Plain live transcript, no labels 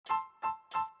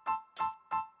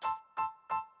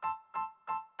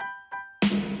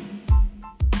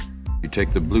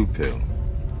take the blue pill.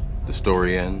 The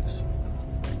story ends.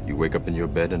 You wake up in your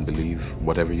bed and believe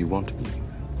whatever you want to believe.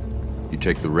 You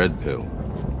take the red pill.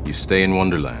 You stay in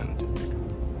Wonderland.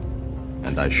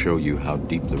 And I show you how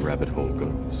deep the rabbit hole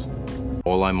goes.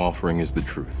 All I'm offering is the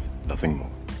truth, nothing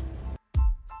more.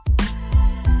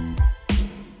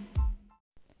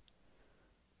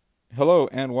 Hello,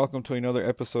 and welcome to another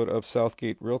episode of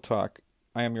Southgate Real Talk.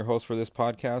 I am your host for this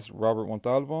podcast, Robert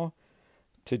Montalvo.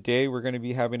 Today, we're going to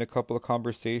be having a couple of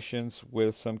conversations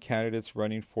with some candidates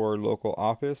running for local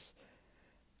office.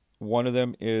 One of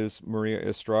them is Maria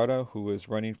Estrada, who is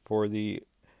running for the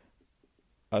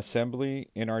Assembly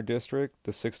in our district,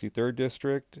 the 63rd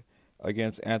District,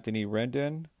 against Anthony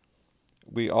Rendon.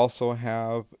 We also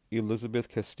have Elizabeth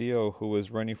Castillo, who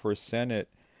is running for Senate,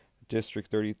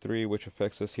 District 33, which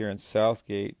affects us here in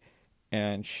Southgate,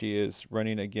 and she is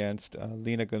running against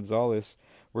Lena Gonzalez.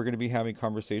 We're going to be having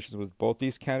conversations with both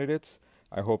these candidates.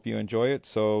 I hope you enjoy it,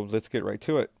 so let's get right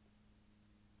to it.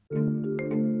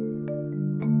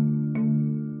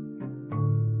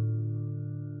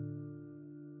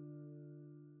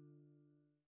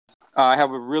 I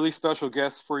have a really special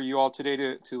guest for you all today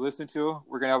to listen to.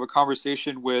 We're going to have a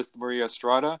conversation with Maria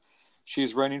Estrada.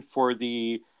 She's running for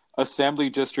the Assembly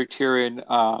District here in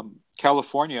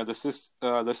California, the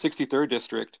 63rd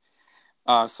District.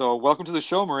 So welcome to the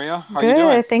show, Maria. How are you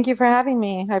doing? Good. Thank you for having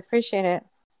me. I appreciate it.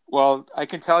 Well, I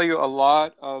can tell you a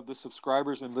lot of the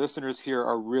subscribers and listeners here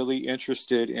are really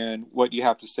interested in what you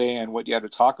have to say and what you have to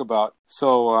talk about.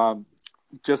 So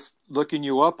just looking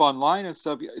you up online and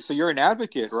stuff. So you're an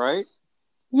advocate, right?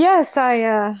 Yes,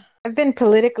 I've been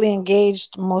politically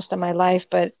engaged most of my life,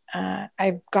 but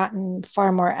I've gotten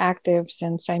far more active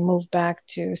since I moved back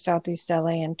to Southeast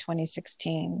LA in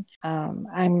 2016.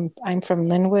 I'm from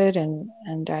Linwood,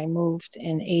 and I moved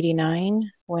in '89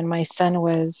 when my son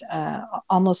was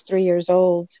almost 3 years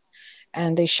old,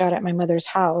 and they shot at my mother's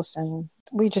house, and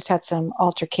we just had some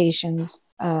altercations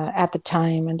at the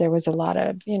time, and there was a lot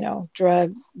of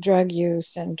drug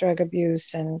use and drug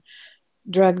abuse and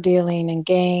drug dealing and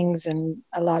gangs and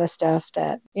a lot of stuff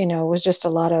that was just a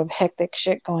lot of hectic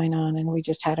shit going on, and we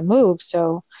just had to move.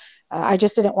 So I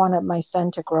just didn't want my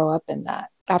son to grow up in that.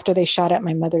 After they shot at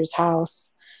my mother's house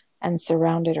and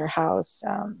surrounded her house,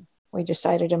 we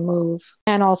decided to move.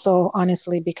 And also,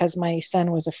 honestly, because my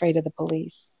son was afraid of the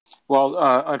police. Well,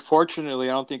 unfortunately,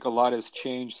 I don't think a lot has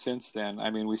changed since then.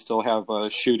 I mean, we still have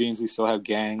shootings, we still have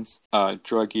gangs,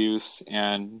 drug use,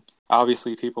 and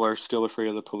obviously people are still afraid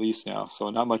of the police now. So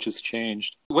not much has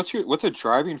changed. What's a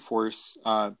driving force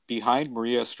behind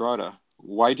Maria Estrada?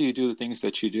 Why do you do the things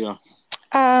that you do?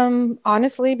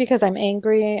 Honestly, because I'm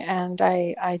angry, and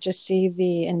I just see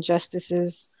the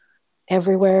injustices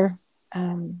everywhere.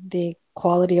 The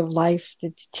quality of life, the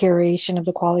deterioration of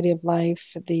the quality of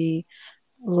life, the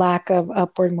lack of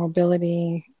upward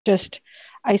mobility. Just,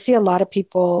 I see a lot of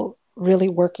people really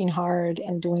working hard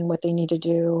and doing what they need to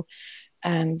do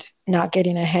and not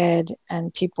getting ahead,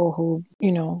 and people who,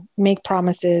 make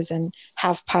promises and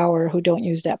have power who don't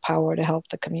use that power to help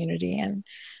the community. And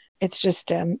it's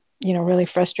just, really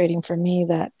frustrating for me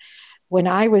that when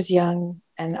I was young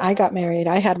and I got married,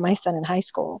 I had my son in high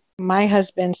school. My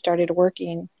husband started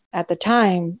working at the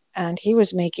time, and he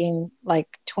was making like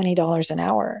 $20 an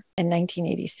hour in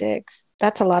 1986.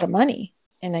 That's a lot of money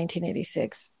in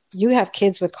 1986. You have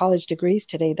kids with college degrees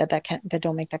today that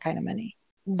don't make that kind of money.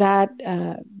 That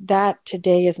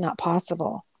today is not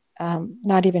possible.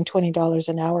 Not even $20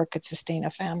 an hour could sustain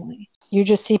a family. You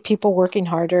just see people working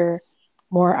harder,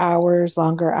 more hours,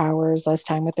 longer hours, less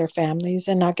time with their families,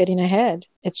 and not getting ahead.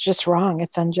 It's just wrong.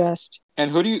 It's unjust.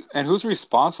 And who's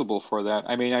responsible for that?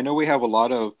 I mean, I know we have a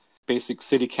lot of basic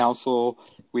city council.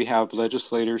 We have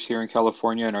legislators here in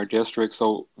California in our district.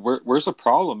 So where's the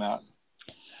problem at?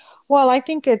 Well, I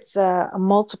think it's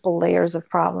multiple layers of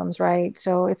problems, right?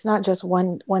 So it's not just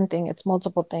one thing; it's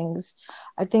multiple things.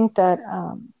 I think that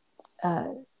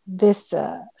this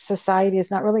society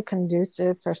is not really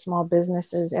conducive for small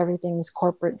businesses. Everything's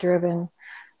corporate driven.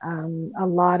 A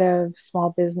lot of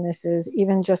small businesses,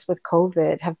 even just with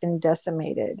COVID, have been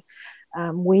decimated.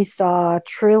 We saw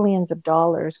trillions of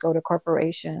dollars go to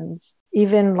corporations.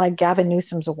 Even like Gavin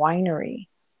Newsom's winery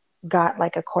got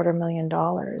like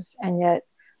 $250,000, and yet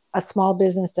a small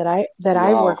business that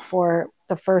I worked for,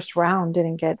 the first round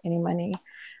didn't get any money.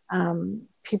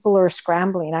 People are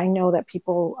scrambling. I know that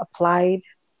people applied,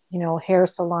 hair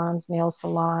salons, nail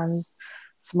salons,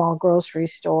 small grocery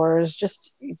stores,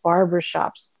 just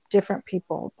barbershops, different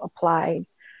people applied,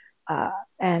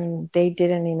 and they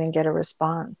didn't even get a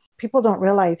response. People don't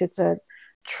realize it's a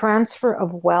transfer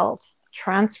of wealth,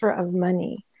 transfer of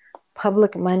money,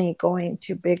 public money going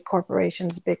to big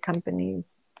corporations, big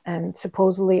companies, and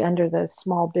supposedly under the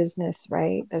small business,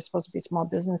 right? They're supposed to be small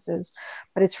businesses,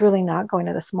 but it's really not going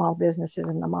to the small businesses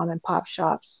and the mom and pop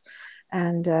shops.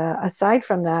 And aside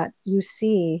from that, you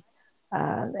see,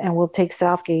 and we'll take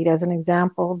Southgate as an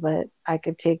example, but I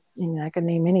could take, I could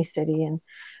name any city,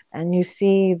 and you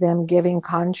see them giving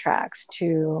contracts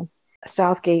to.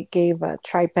 Southgate gave a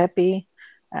Tripepi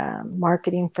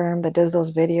marketing firm that does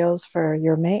those videos for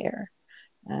your mayor,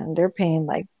 and they're paying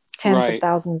like tens of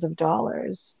thousands of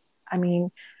dollars. I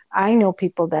mean, I know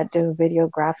people that do video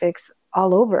graphics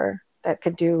all over that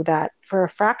could do that for a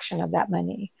fraction of that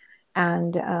money.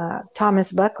 And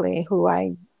Thomas Buckley, who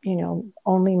I,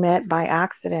 only met by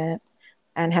accident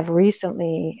and have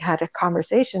recently had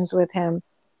conversations with him,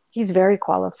 he's very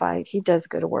qualified. He does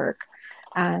good work.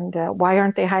 And why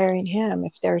aren't they hiring him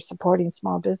if they're supporting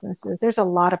small businesses? There's a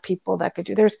lot of people that could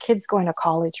do. There's kids going to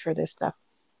college for this stuff,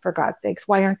 for God's sakes.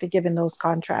 Why aren't they given those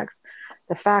contracts?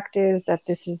 The fact is that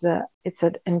it's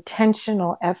an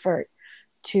intentional effort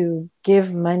to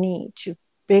give money to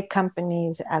big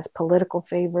companies as political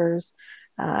favors.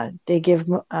 They give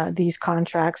these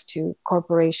contracts to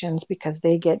corporations because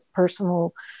they get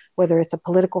personal, whether it's a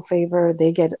political favor,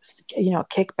 they get,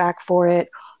 kickback for it.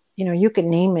 You can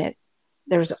name it.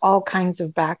 There's all kinds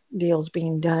of back deals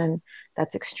being done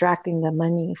that's extracting the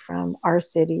money from our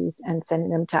cities and sending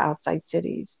them to outside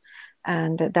cities.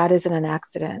 And that isn't an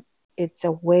accident. It's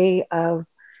a way of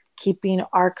keeping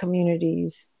our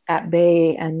communities at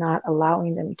bay and not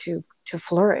allowing them to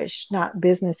flourish. Not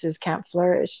businesses can't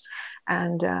flourish.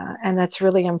 And that's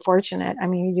really unfortunate. I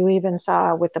mean, you even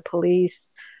saw with the police,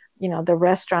 the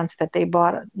restaurants that they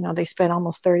bought, they spent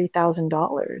almost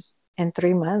 $30,000 in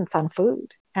 3 months on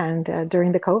food. And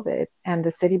during the COVID, and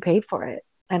the city paid for it.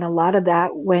 And a lot of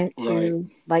that went to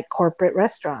like corporate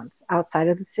restaurants outside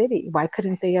of the city. Why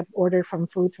couldn't they have ordered from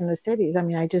food from the cities? I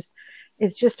mean,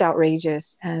 it's just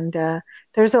outrageous. And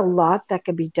there's a lot that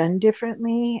could be done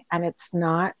differently, and it's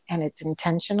not, and it's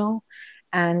intentional.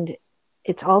 And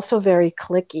it's also very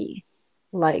cliquey.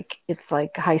 Like it's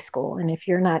like high school. And if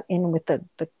you're not in with the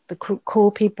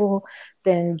cool people,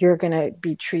 then you're going to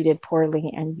be treated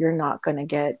poorly, and you're not going to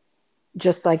get,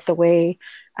 just like the way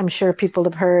I'm sure people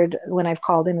have heard when I've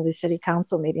called into the city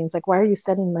council meetings, like, why are you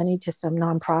sending money to some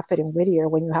nonprofit in Whittier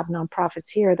when you have nonprofits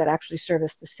here that actually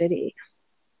service the city?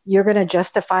 You're going to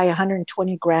justify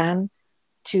 120 grand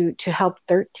to help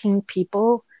 13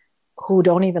 people who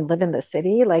don't even live in the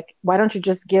city? Like, why don't you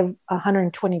just give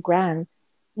 120 grand,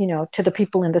 to the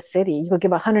people in the city? You could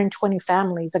give 120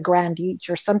 families a grand each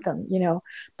or something,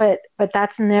 but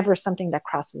that's never something that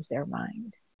crosses their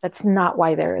mind. That's not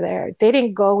why they're there. They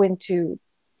didn't go into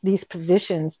these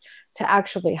positions to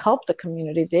actually help the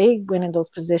community. They went in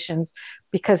those positions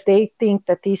because they think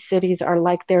that these cities are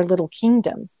like their little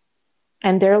kingdoms,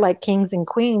 and they're like kings and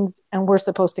queens, and we're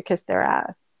supposed to kiss their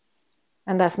ass.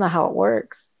 And that's not how it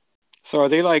works. So are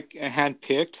they like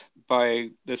handpicked by,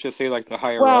 let's just say, like the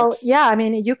higher Well, ups? yeah, I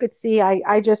mean, you could see,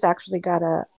 I just actually got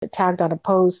tagged on a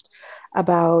post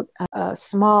about a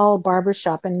small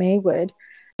barbershop in Maywood.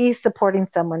 He's supporting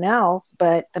someone else,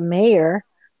 but the mayor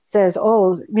says,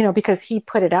 because he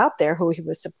put it out there who he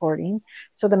was supporting.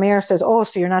 So the mayor says, so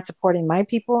you're not supporting my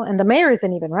people? And the mayor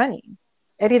isn't even running.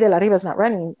 Eddie De La Riva is not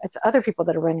running. It's other people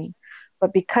that are running.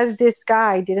 But because this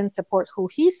guy didn't support who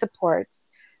he supports,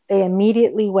 they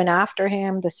immediately went after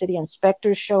him. The city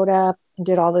inspectors showed up and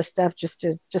did all this stuff just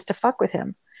to fuck with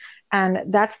him.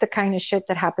 And that's the kind of shit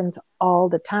that happens all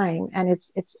the time. And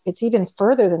it's even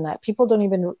further than that. People don't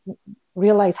even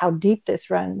realize how deep this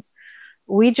runs.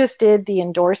 We just did the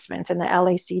endorsements in the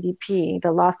LACDP,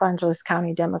 the Los Angeles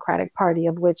County Democratic Party,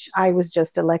 of which I was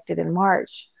just elected in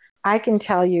March. I can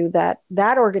tell you that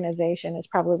organization is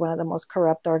probably one of the most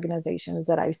corrupt organizations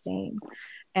that I've seen.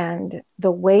 And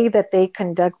the way that they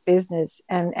conduct business,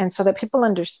 and so that people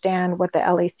understand what the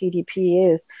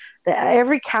LACDP is, that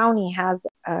every county has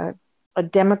a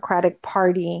Democratic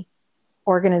Party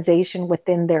organization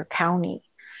within their county.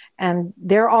 And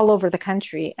they're all over the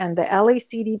country. And the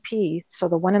LACDP, so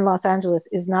the one in Los Angeles,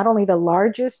 is not only the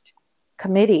largest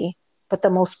committee, but the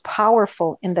most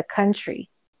powerful in the country.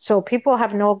 So people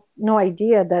have no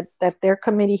idea that their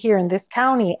committee here in this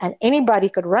county, and anybody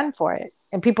could run for it,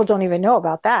 and people don't even know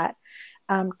about that,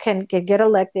 can get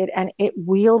elected, and it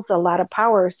wields a lot of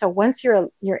power. So once you're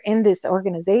in this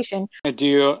organization. And do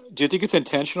you think it's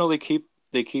intentional they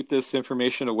keep this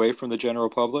information away from the general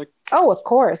public? Oh, of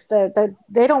course.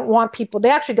 They don't want people.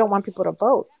 They actually don't want people to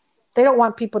vote. They don't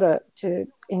want people to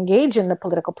engage in the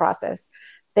political process.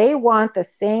 They want the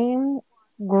same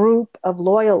group of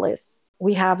loyalists.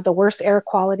 We have the worst air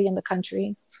quality in the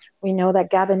country. We know that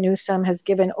Gavin Newsom has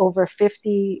given over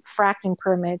 50 fracking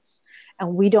permits,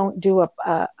 and we don't do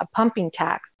a pumping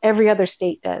tax. Every other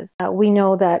state does. We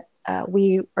know that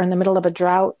we are in the middle of a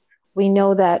drought. We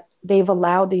know that they've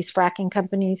allowed these fracking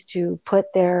companies to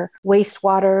put their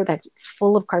wastewater that's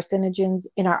full of carcinogens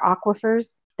in our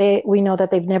aquifers. We know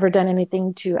that they've never done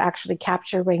anything to actually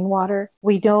capture rainwater.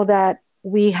 We know that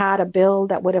we had a bill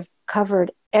that would have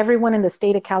covered everyone in the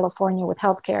state of California with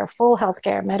healthcare, full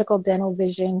healthcare, medical, dental,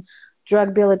 vision,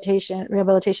 drug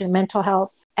rehabilitation, mental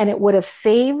health, and it would have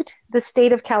saved the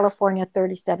state of California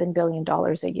 $37 billion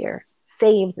a year.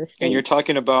 Saved the state. And you're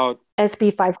talking about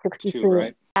SB 562,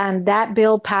 right? And that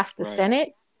bill passed the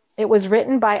Senate. It was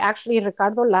written by actually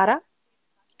Ricardo Lara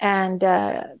and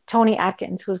Tony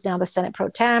Atkins, who's now the Senate Pro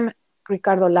Tem.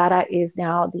 Ricardo Lara is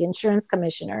now the insurance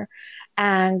commissioner.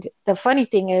 And the funny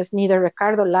thing is, neither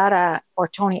Ricardo Lara or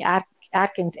Tony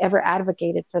Atkins ever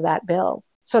advocated for that bill.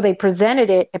 So they presented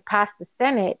it, it passed the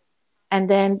Senate, and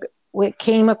then it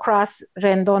came across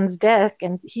Rendon's desk,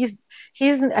 and he's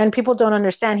and people don't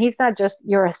understand, he's not just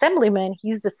your assemblyman,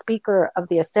 he's the Speaker of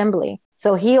the Assembly.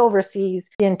 So he oversees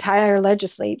the entire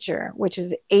legislature, which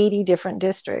is 80 different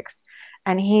districts.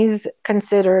 And he's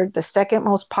considered the second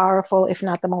most powerful, if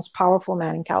not the most powerful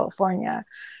man in California.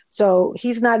 So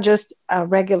he's not just a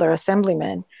regular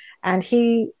assemblyman. And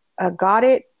he got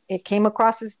it. It came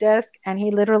across his desk, and he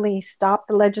literally stopped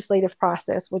the legislative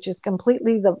process, which is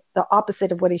completely the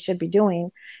opposite of what he should be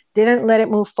doing. Didn't let it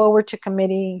move forward to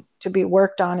committee to be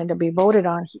worked on and to be voted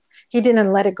on. He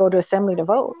didn't let it go to assembly to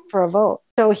vote for a vote.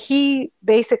 So he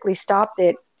basically stopped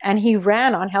it. And he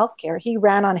ran on healthcare. He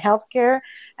ran on healthcare,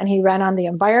 and he ran on the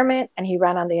environment, and he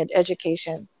ran on the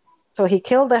education. So he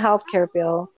killed the healthcare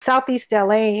bill. Southeast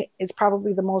LA is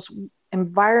probably the most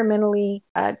environmentally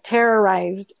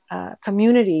terrorized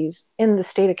communities in the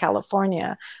state of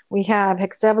California. We have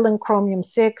hexavalent chromium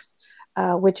 6,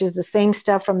 which is the same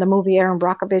stuff from the movie Erin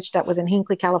Brockovich that was in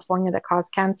Hinckley, California, that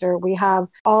caused cancer. We have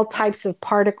all types of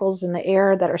particles in the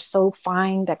air that are so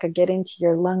fine that could get into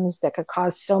your lungs, that could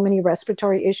cause so many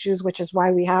respiratory issues, which is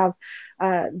why we have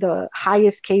the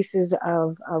highest cases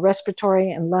of respiratory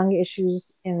and lung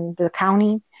issues in the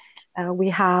county. We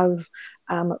have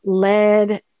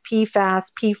lead,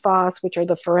 PFAS, which are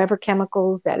the forever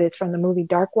chemicals that is from the movie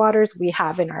Dark Waters, we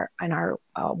have in our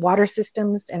water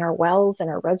systems, in our wells, and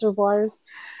our reservoirs.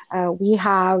 We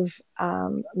have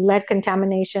lead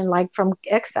contamination, like from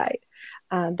Exide,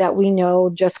 that we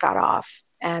know just got off,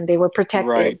 and they were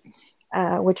protected,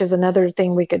 which is another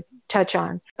thing we could touch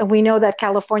on. And we know that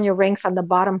California ranks on the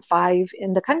bottom 5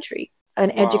 in the country.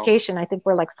 In education, I think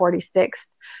we're like 46th.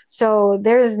 So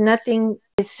there is nothing,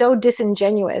 it's so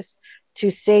disingenuous to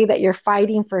say that you're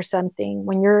fighting for something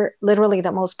when you're literally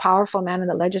the most powerful man in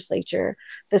the legislature.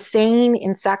 The saying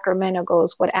in Sacramento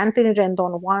goes, what Anthony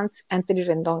Rendon wants, Anthony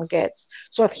Rendon gets.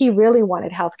 So if he really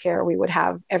wanted healthcare, we would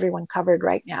have everyone covered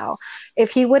right now.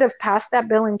 If he would have passed that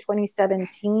bill in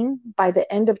 2017, by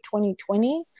the end of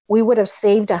 2020, we would have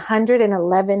saved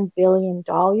 $111 billion.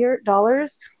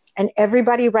 And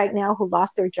everybody right now who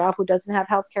lost their job, who doesn't have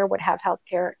healthcare, would have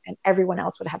healthcare, and everyone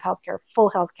else would have healthcare, full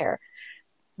healthcare.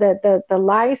 The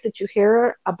lies that you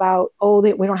hear about,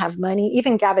 that we don't have money,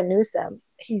 even Gavin Newsom,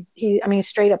 he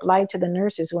straight up lied to the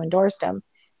nurses who endorsed him.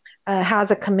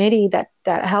 Has a committee, that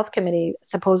health committee,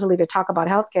 supposedly to talk about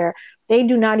healthcare. They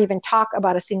do not even talk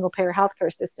about a single payer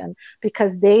healthcare system,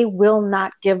 because they will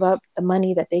not give up the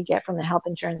money that they get from the health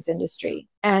insurance industry.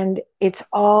 And it's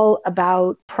all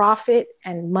about profit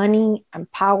and money and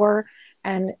power,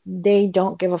 and they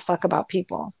don't give a fuck about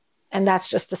people. And that's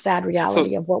just the sad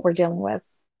reality of what we're dealing with.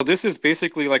 This is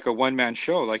basically like a one-man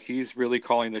show. Like, he's really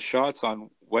calling the shots on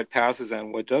what passes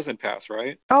and what doesn't pass,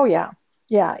 right? Oh yeah.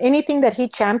 Yeah. Anything that he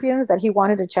champions, that he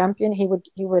wanted to champion,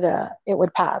 it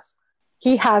would pass.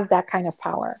 He has that kind of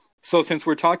power. So since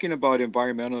we're talking about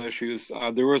environmental issues,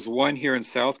 there was one here in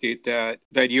Southgate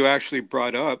that you actually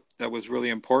brought up that was really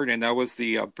important, and that was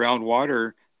the brown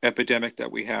water epidemic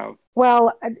that we have.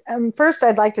 Well, first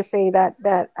I'd like to say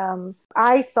that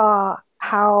I saw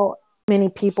how many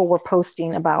people were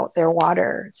posting about their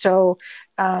water. So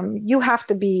you have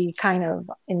to be kind of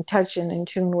in touch and in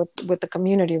tune with the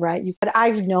community, right? But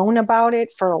I've known about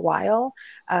it for a while,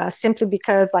 simply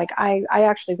because I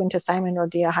actually went to Simon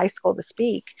Rodea High School to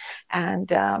speak.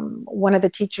 And one of the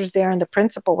teachers there and the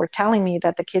principal were telling me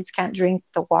that the kids can't drink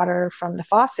the water from the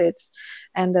faucets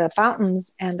and the fountains,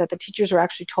 and that the teachers were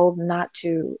actually told not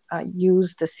to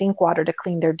use the sink water to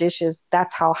clean their dishes.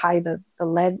 That's how high the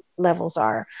lead levels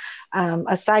are.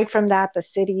 Aside from that, the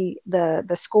city,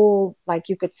 the school,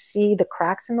 you could see the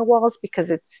cracks in the walls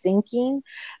because it's sinking,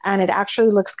 and it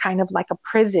actually looks kind of like a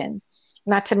prison.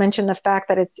 Not to mention the fact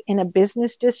that it's in a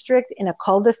business district, in a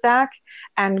cul-de-sac,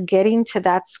 and getting to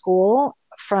that school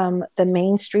from the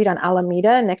main street on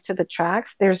Alameda next to the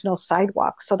tracks, there's no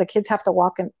sidewalk. So the kids have to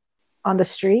walk on the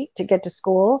street to get to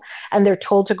school, and they're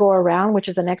told to go around, which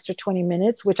is an extra 20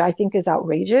 minutes, which I think is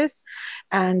outrageous.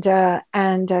 And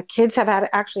kids have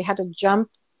actually had to jump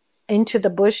into the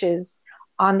bushes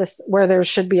on the where there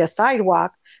should be a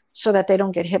sidewalk so that they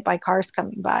don't get hit by cars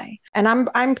coming by. And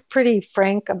I'm pretty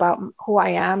frank about who I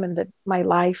am and my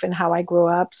life and how I grew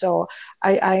up. So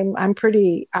I'm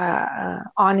pretty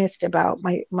honest about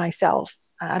myself.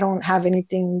 I don't have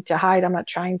anything to hide. I'm not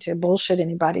trying to bullshit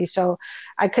anybody. So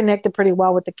I connected pretty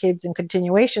well with the kids in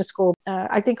continuation school.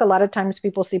 I think a lot of times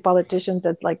people see politicians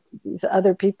as like these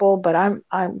other people, but I'm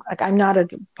not a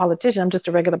politician. I'm just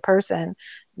a regular person.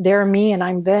 They're me and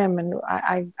I'm them, and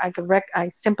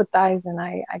I sympathize and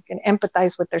I can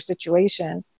empathize with their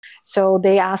situation. So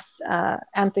they asked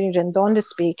Anthony Rendon to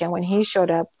speak, and when he showed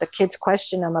up, the kids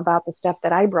questioned him about the stuff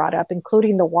that I brought up,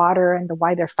 including the water and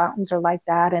why their fountains are like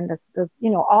that, and the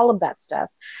all of that stuff.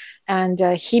 And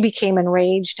he became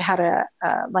enraged, had a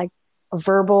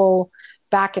verbal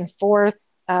back and forth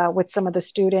with some of the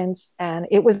students, and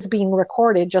it was being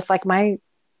recorded, just like my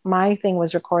thing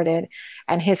was recorded.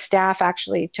 And his staff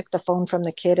actually took the phone from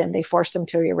the kid and they forced him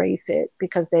to erase it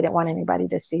because they didn't want anybody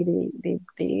to see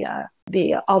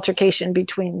the altercation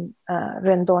between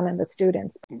Rendon and the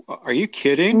students. Are you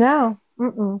kidding? No.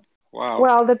 Mm-mm. Wow.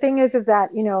 Well, the thing is that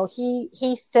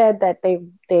he said that they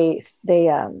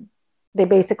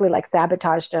basically like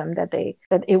sabotaged him, that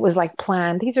it was like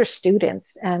planned. These are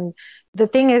students, and the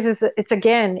thing is it's,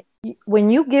 again, when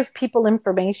you give people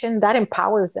information, that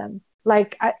empowers them.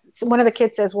 Like one of the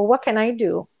kids says, well, what can I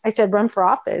do? I said, run for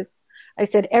office. I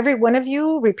said, every one of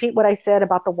you repeat what I said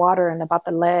about the water and about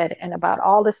the lead and about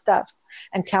all this stuff,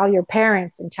 and tell your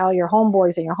parents and tell your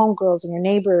homeboys and your homegirls and your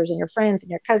neighbors and your friends and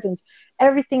your cousins.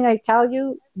 Everything I tell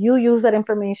you, you use that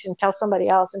information, tell somebody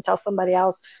else and tell somebody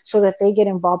else, so that they get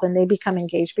involved and they become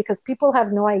engaged, because people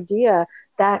have no idea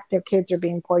that their kids are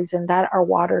being poisoned, that our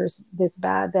water's this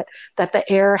bad, that the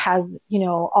air has,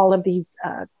 all of these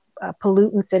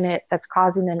pollutants in it that's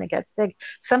causing them to get sick.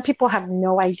 Some people have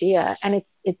no idea, and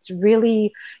it's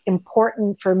really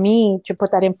important for me to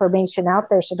put that information out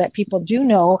there so that people do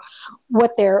know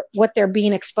what they're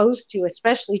being exposed to,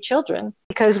 especially children,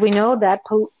 because we know that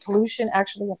pollution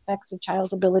actually affects a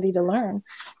child's ability to learn,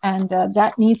 and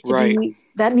that needs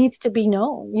to be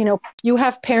known. You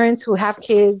have parents who have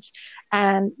kids,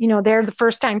 and they're the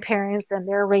first time parents and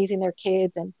they're raising their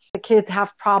kids, and the kids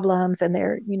have problems, and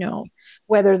they're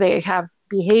whether they have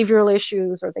behavioral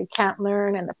issues or they can't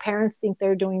learn, and the parents think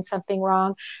they're doing something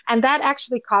wrong, and that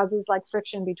actually causes like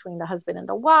friction between the husband and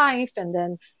the wife, and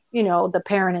then the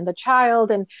parent and the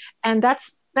child, and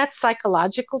that's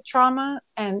psychological trauma,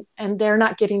 and they're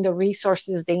not getting the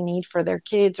resources they need for their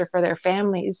kids or for their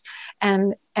families,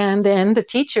 and then the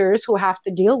teachers who have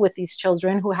to deal with these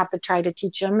children, who have to try to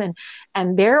teach them,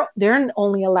 and they're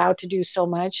only allowed to do so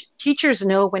much. Teachers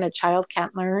know when a child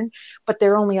can't learn, but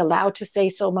they're only allowed to say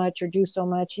so much or do so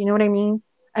much. You know what I mean?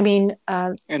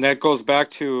 And that goes back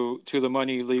to the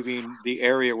money leaving the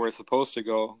area where it's supposed to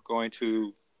go, going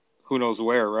to who knows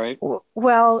where, right?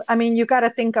 Well, you got to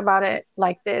think about it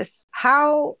like this.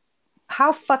 How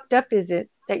fucked up is it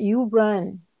that you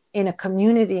run in a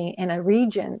community, in a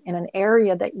region, in an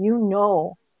area that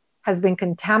has been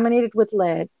contaminated with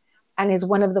lead and is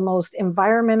one of the most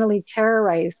environmentally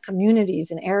terrorized communities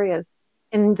and areas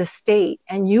in the state,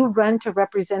 and you run to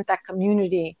represent that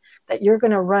community, that you're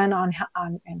going to run on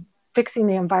fixing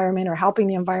the environment or helping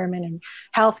the environment and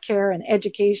healthcare and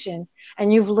education,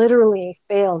 and you've literally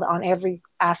failed on every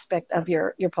aspect of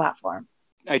your platform.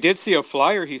 I did see a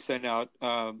flyer he sent out.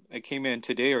 It came in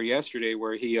today or yesterday,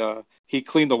 where he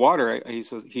cleaned the water.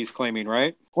 He's claiming,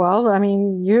 right? Well,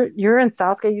 you're in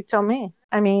Southgate. You tell me.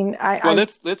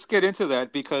 Let's get into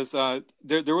that, because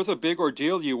there was a big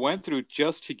ordeal you went through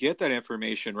just to get that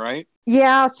information, right?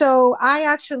 Yeah. So I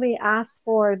actually asked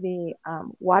for the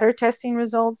water testing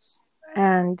results,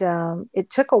 and it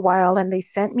took a while, and they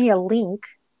sent me a link,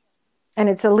 and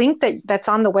it's a link that's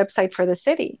on the website for the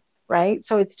city. Right.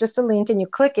 So it's just a link, and you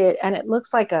click it and it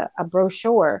looks like a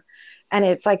brochure, and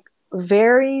it's like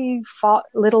very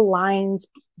little lines,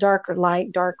 dark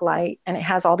light. And it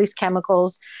has all these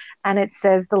chemicals, and it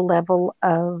says the level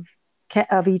of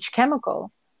each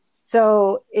chemical.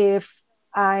 So if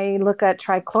I look at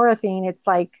trichloroethene, it's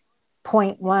like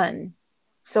 0.1.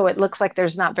 So it looks like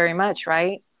there's not very much.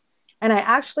 Right. And I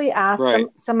actually asked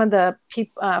some of the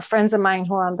friends of mine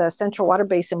who are on the Central Water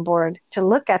Basin Board to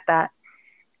look at that.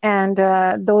 And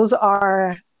those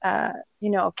are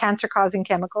cancer-causing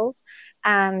chemicals,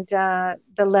 and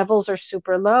the levels are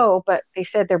super low, but they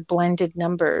said they're blended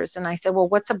numbers. And I said, well,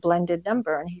 what's a blended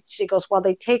number? And she goes, well,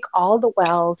 they take all the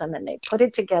wells and then they put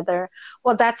it together.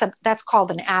 Well, that's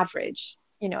called an average.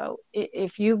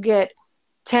 If you get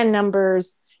 10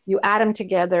 numbers, you add them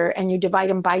together and you divide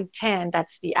them by 10,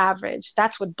 that's the average.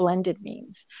 That's what blended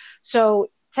means. So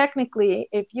technically,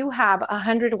 if you have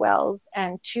 100 wells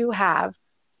and two have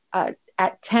at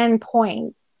 10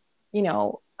 points,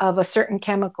 of a certain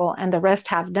chemical and the rest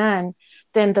have none,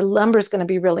 then the number is going to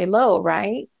be really low,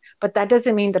 right? But that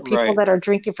doesn't mean the people that are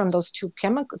drinking from those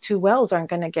two wells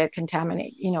aren't going to get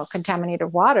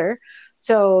contaminated water.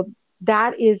 So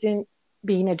that isn't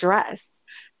being addressed.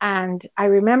 And I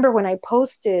remember when I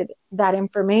posted that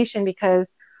information,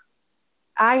 because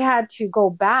I had to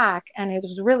go back, and it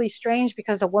was really strange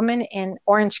because a woman in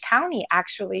Orange County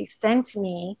actually sent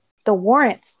me the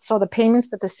warrants, so the payments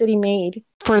that the city made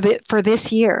for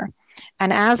this year.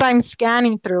 And as I'm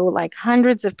scanning through like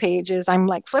hundreds of pages, I'm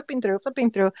like flipping through,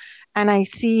 and I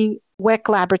see WEC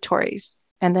Laboratories,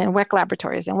 and then WEC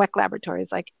Laboratories, and WEC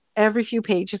Laboratories, like every few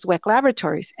pages, WEC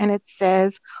Laboratories, and it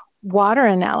says water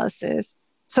analysis.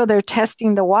 So they're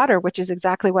testing the water, which is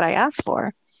exactly what I asked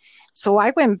for. So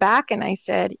I went back and I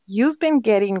said, you've been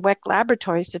getting WEC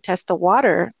Laboratories to test the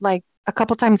water like a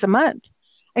couple times a month.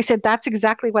 I said, that's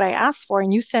exactly what I asked for,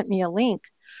 and you sent me a link.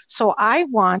 So I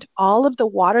want all of the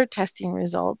water testing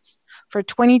results for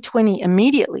 2020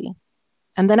 immediately.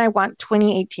 And then I want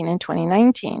 2018 and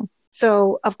 2019.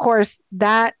 So, of course,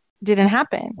 that didn't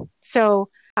happen. So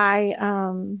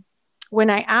when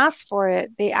I asked for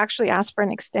it, they actually asked for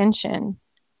an extension.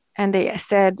 And they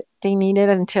said they need it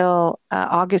until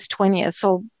August 20th.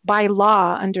 So by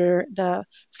law, under the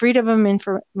Freedom of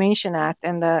Information Act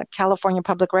and the California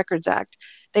Public Records Act,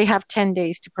 they have 10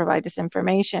 days to provide this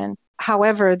information.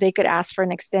 However, they could ask for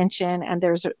an extension, and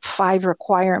there's 5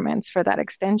 requirements for that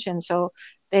extension. So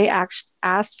they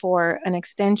asked for an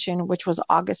extension, which was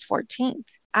August 14th.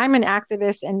 I'm an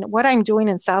activist, and what I'm doing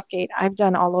in Southgate, I've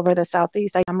done all over the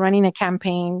Southeast. I'm running a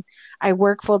campaign. I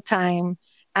work full time.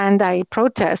 And I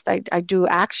protest, I do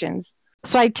actions.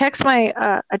 So I text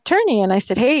my attorney and I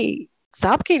said, hey,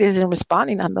 Southgate isn't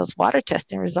responding on those water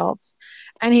testing results.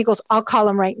 And he goes, I'll call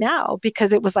him right now,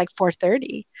 because it was like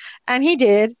 4:30. And he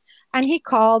did. And he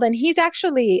called, and he's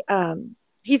actually,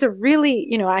 he's a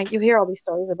really, you hear all these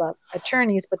stories about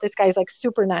attorneys, but this guy's like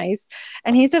super nice.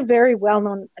 And he's a very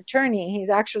well-known attorney. He's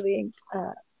actually,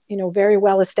 very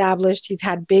well established. He's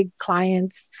had big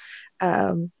clients.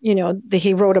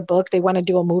 He wrote a book. They want to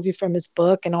do a movie from his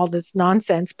book and all this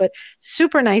nonsense, but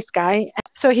super nice guy.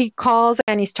 So he calls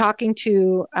and he's talking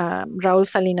to Raul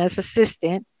Salinas'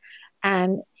 assistant,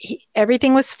 and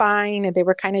everything was fine, and they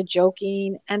were kind of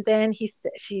joking. And then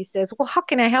she says, well, how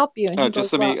can I help you? And he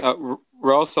goes,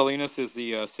 Raul Salinas is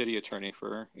the city attorney,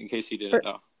 in case you didn't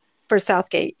know. For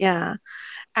Southgate, yeah.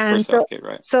 And for Southgate,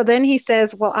 right. So then he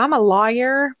says, well, I'm a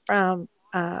lawyer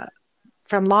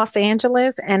from Los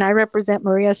Angeles, and I represent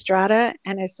Maria Estrada.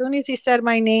 And as soon as he said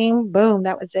my name, boom,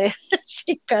 that was it.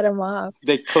 She cut him off.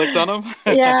 They clicked on him?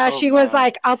 Yeah, she was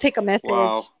like, I'll take a message.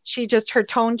 Wow. Her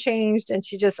tone changed, and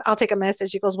I'll take a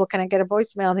message. She goes, well, can I get a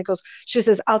voicemail? And she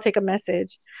says, I'll take a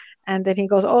message. And then he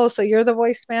goes, oh, so you're the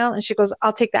voicemail? And she goes,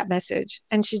 I'll take that message.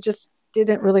 And she just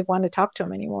didn't really want to talk to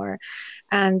him anymore.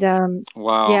 And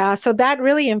wow. Yeah, so that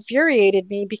really infuriated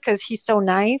me, because he's so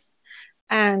nice.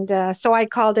 And so I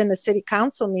called in the city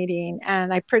council meeting,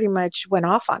 and I pretty much went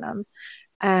off on him.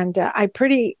 And I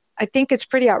think it's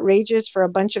pretty outrageous for a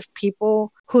bunch of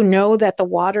people who know that the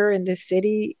water in this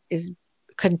city is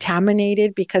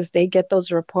contaminated, because they get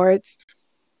those reports,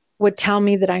 would tell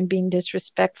me that I'm being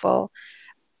disrespectful.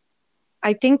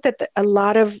 I think that a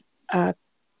lot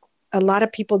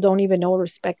of people don't even know what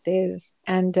respect is.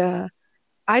 And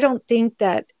I don't think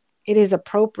that it is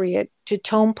appropriate to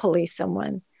tone police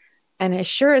someone. And I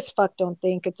sure as fuck don't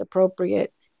think it's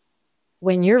appropriate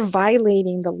when you're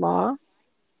violating the law,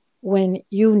 when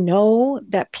you know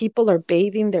that people are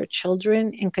bathing their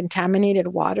children in contaminated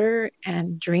water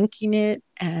and drinking it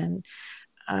and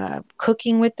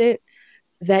cooking with it,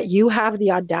 that you have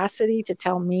the audacity to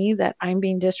tell me that I'm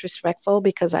being disrespectful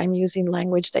because I'm using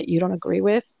language that you don't agree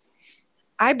with.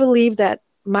 I believe that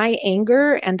my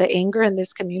anger and the anger in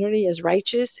this community is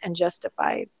righteous and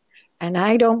justified. And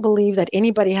I don't believe that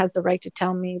anybody has the right to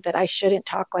tell me that I shouldn't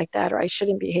talk like that or I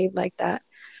shouldn't behave like that.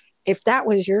 If that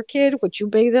was your kid, would you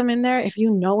bathe them in there? If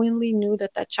you knowingly knew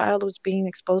that child was being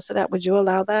exposed to that, would you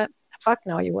allow that? Fuck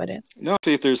no, you wouldn't. No,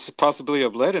 see if there's possibility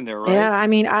of lead in there, right? Yeah, I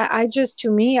mean, I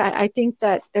think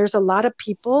that there's a lot of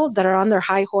people that are on their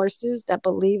high horses that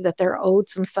believe that they're owed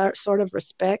some sort of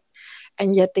respect.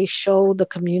 and yet they show the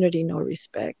community no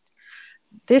respect.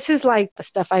 This is like the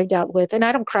stuff I've dealt with, and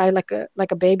I don't cry like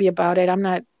a baby about it. I'm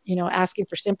not, asking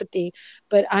for sympathy,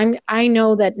 but I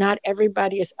know that not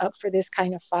everybody is up for this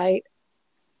kind of fight.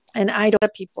 And I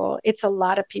don't people, it's a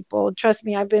lot of people. Trust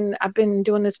me, I've been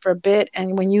doing this for a bit,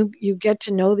 and when you get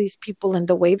to know these people and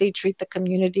the way they treat the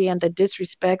community and the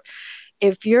disrespect,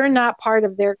 if you're not part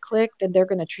of their clique, then they're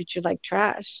going to treat you like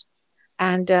trash.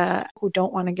 And who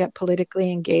don't want to get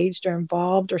politically engaged or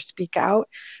involved or speak out,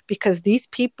 because these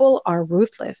people are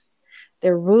ruthless.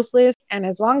 They're ruthless, and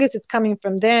as long as it's coming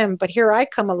from them. But here I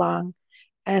come along,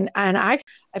 and I've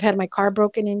had my car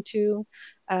broken into,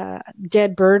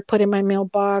 dead bird put in my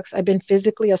mailbox. I've been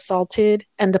physically assaulted,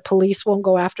 and the police won't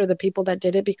go after the people that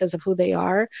did it because of who they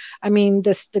are. I mean,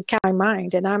 this the my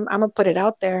mind, and I'm gonna put it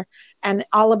out there, and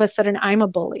all of a sudden I'm a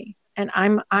bully. And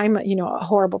I'm a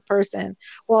horrible person.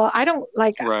 Well, I don't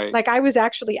Right. like I was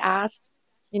actually asked,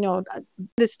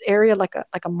 this area like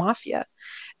a mafia,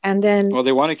 and then Well,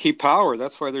 they want to keep power.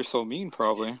 That's why they're so mean,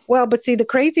 probably. well, but see, the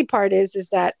crazy part is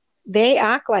that they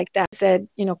act like that. Said,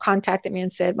 contacted me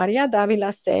and said, Maria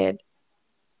Davila said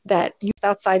that you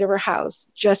outside of her house,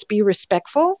 just be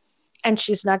respectful, and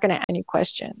she's not going to ask any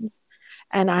questions.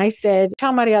 And I said,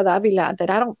 tell Maria Davila that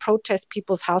I don't protest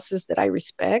people's houses that I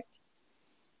respect,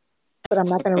 but I'm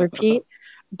not going to repeat.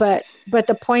 But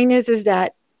the point is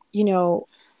that,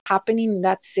 happening in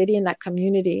that city, in that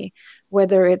community,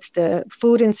 whether it's the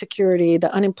food insecurity,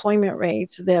 the unemployment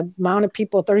rates, the amount of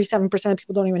people, 37% of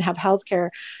people don't even have health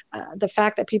care, the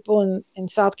fact that people in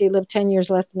Southgate live 10 years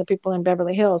less than the people in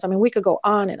Beverly Hills. I mean, we could go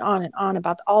on and on and on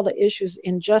about all the issues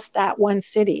in just that one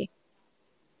city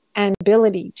and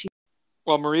ability to.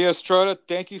 Well, Maria Estrada,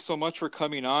 thank you so much for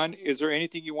coming on. Is there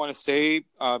anything you want to say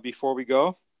before we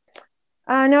go?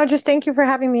 No, just thank you for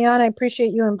having me on. I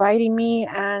appreciate you inviting me.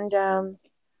 And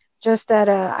just that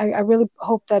I really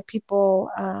hope that people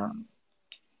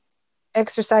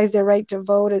exercise their right to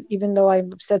vote, even though I've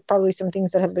said probably some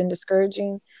things that have been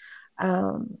discouraging.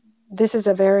 This is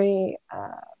a very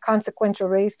consequential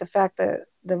race. The fact that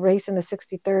the race in the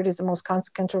 63rd is the most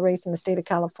consequential race in the state of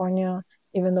California,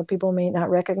 even though people may not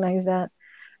recognize that.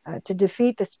 To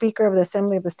defeat the Speaker of the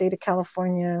Assembly of the state of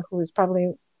California, who is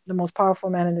probably the most powerful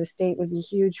man in the state, would be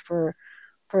huge for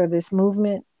this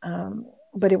movement.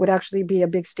 But it would actually be a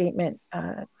big statement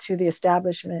to the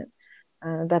establishment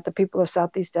that the people of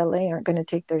Southeast LA aren't going to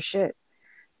take their shit.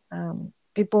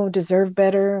 People deserve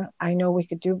better. I know we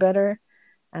could do better.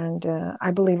 And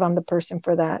I believe I'm the person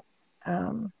for that.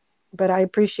 But I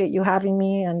appreciate you having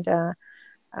me. And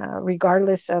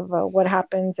regardless of what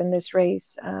happens in this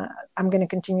race, I'm going to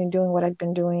continue doing what I've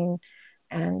been doing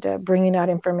and bringing out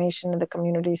information to the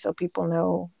community so people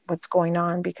know what's going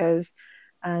on, because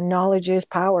knowledge is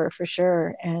power for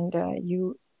sure. And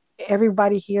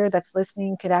everybody here that's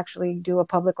listening could actually do a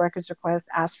public records request,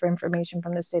 ask for information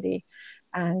from the city,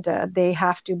 and they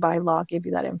have to, by law, give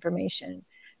you that information.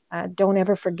 Don't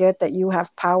ever forget that you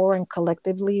have power, and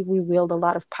collectively we wield a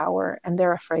lot of power, and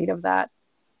they're afraid of that.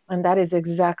 And that is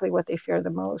exactly what they fear the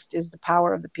most, is the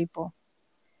power of the people.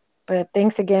 But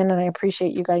thanks again, and I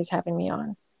appreciate you guys having me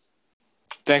on.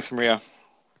 Thanks, Maria.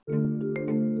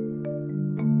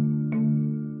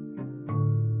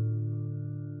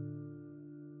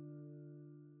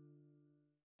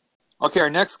 Okay, our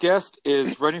next guest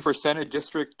is running for Senate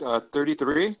District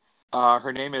 33.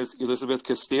 Her name is Elizabeth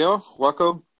Castillo.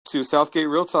 Welcome to Southgate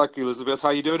Real Talk, Elizabeth. How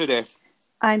are you doing today?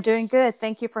 I'm doing good.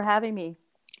 Thank you for having me.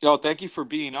 Oh, thank you for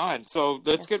being on. So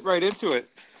let's get right into it.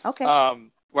 Okay.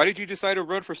 Why did you decide to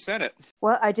run for Senate?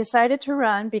 Well, I decided to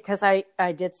run because I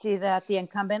did see that the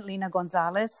incumbent, Lina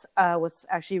Gonzalez, was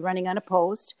actually running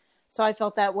unopposed. So I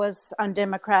felt that was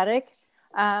undemocratic.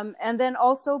 And then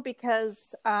also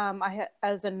because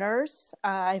as a nurse,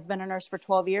 I've been a nurse for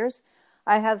 12 years.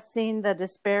 I have seen the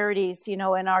disparities, in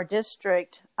our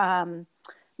district,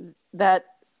 that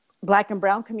Black and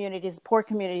brown communities, poor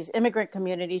communities, immigrant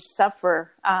communities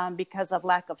suffer because of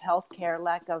lack of health care,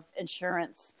 lack of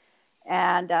insurance.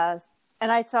 And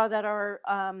I saw that our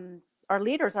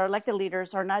leaders, our elected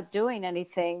leaders, are not doing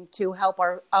anything to help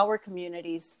our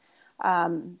communities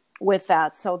with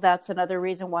that. So that's another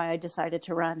reason why I decided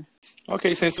to run.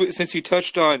 Okay, since you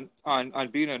touched on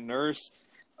being a nurse,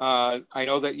 I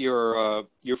know that you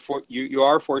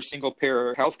are for single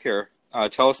payer healthcare.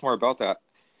 Tell us more about that.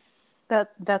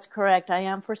 That's correct. I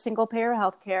am for single payer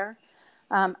healthcare.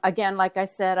 Again, like I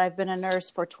said, I've been a nurse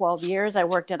for 12 years. I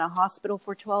worked in a hospital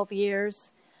for 12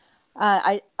 years.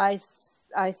 I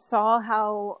saw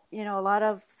how, a lot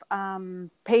of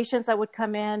patients that would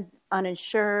come in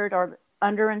uninsured or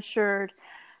underinsured,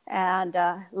 and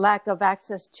lack of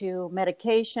access to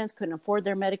medications, couldn't afford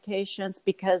their medications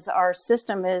because our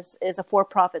system is a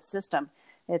for-profit system.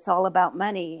 It's all about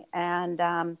money.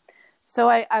 And so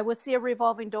I would see a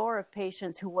revolving door of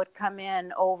patients who would come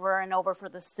in over and over for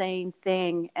the same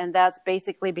thing. And that's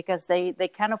basically because they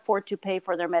can't afford to pay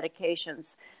for their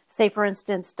medications. Say, for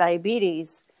instance,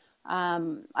 diabetes.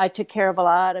 I took care of a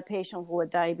lot of patients with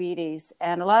diabetes,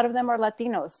 and a lot of them are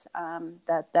Latinos.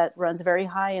 That runs very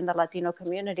high in the Latino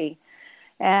community.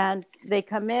 And they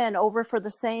come in over for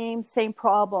the same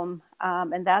problem.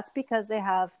 And that's because they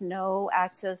have no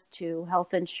access to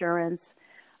health insurance.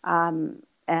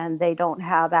 And they don't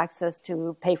have access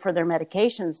to pay for their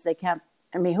medications. They can't,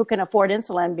 who can afford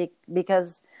insulin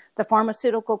because the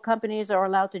pharmaceutical companies are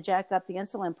allowed to jack up the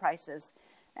insulin prices.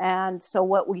 And so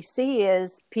what we see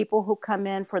is people who come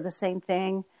in for the same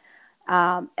thing.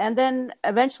 And then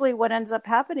eventually what ends up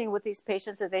happening with these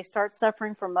patients is they start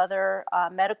suffering from other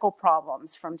medical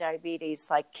problems, from diabetes,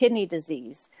 like kidney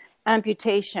disease,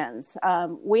 amputations.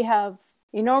 We have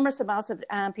enormous amounts of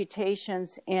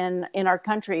amputations in our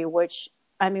country, which,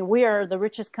 we are the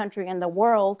richest country in the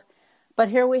world, but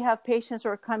here we have patients who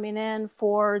are coming in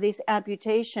for these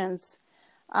amputations.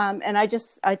 And I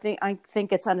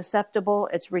think it's unacceptable.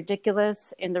 It's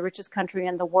ridiculous in the richest country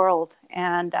in the world.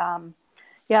 And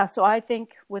so I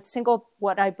think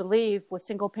what I believe with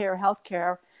single payer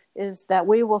healthcare is that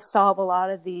we will solve a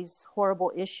lot of these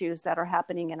horrible issues that are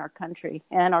happening in our country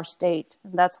and our state.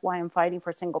 And that's why I'm fighting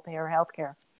for single payer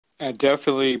healthcare. And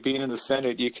definitely being in the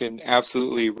Senate, you can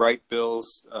absolutely write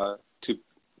bills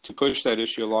to push that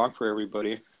issue along for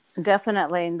everybody.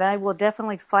 Definitely. And I will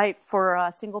definitely fight for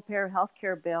a single payer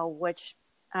healthcare bill, which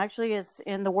actually is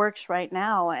in the works right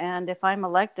now. And if I'm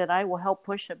elected, I will help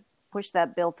push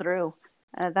that bill through.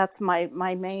 That's my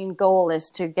main goal,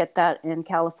 is to get that in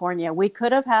California. We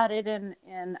could have had it in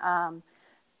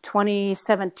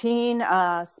 2017.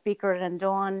 Speaker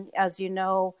Rendon, as you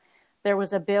know, there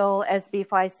was a bill, SB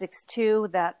 562,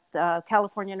 that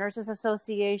California Nurses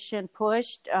Association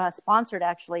pushed, sponsored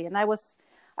actually. And I was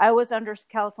under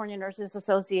California Nurses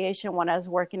Association when I was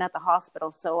working at the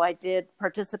hospital. So I did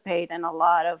participate in a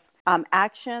lot of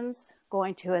actions,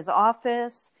 going to his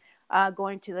office,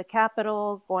 going to the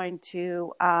Capitol, going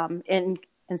to in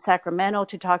Sacramento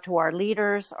to talk to our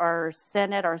leaders, our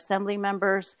Senate, our Assembly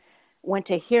members, went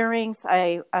to hearings.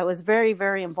 I was very,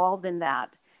 very involved in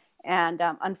that. And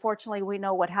unfortunately, we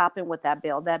know what happened with that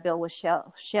bill. That bill was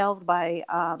shelved by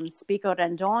Speaker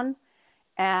Rendon.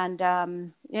 And,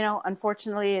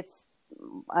 unfortunately,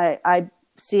 I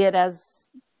see it as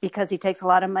because he takes a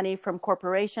lot of money from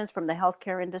corporations, from the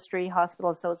healthcare industry,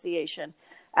 hospital association,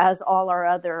 as all our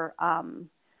other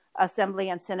Assembly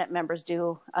and Senate members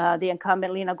do. The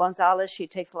incumbent, Lina Gonzalez, she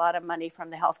takes a lot of money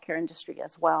from the healthcare industry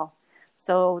as well.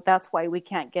 So that's why we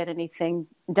can't get anything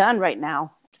done right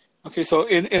now. Okay, so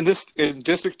in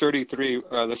District 33,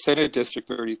 the Senate District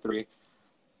 33,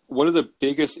 one of the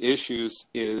biggest issues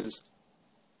is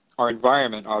our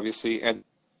environment, obviously, and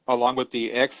along with the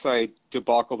Exide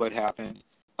debacle that happened.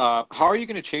 How are you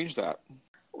going to change that?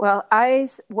 Well,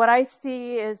 what I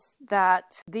see is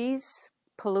that these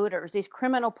polluters, these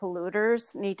criminal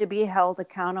polluters, need to be held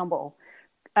accountable,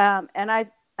 and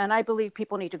I believe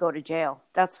people need to go to jail.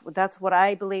 That's what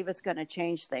I believe is going to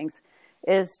change things,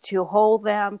 is to hold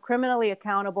them criminally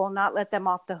accountable, not let them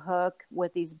off the hook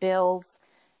with these bills.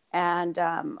 And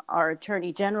our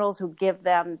attorney generals who give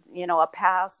them, a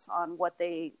pass on what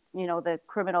they, the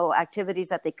criminal activities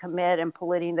that they commit and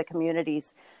polluting the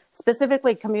communities,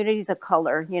 specifically communities of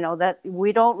color, that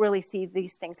we don't really see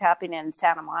these things happening in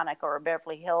Santa Monica or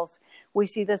Beverly Hills. We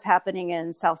see this happening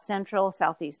in South Central,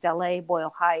 Southeast LA,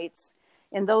 Boyle Heights,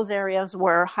 in those areas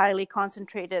where highly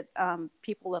concentrated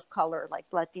people of color, like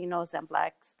Latinos and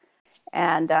Blacks.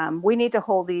 And we need to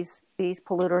hold these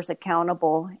polluters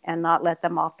accountable and not let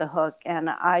them off the hook. And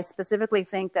I specifically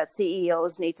think that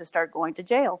CEOs need to start going to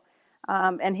jail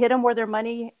and hit them where their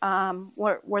money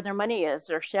is,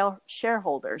 their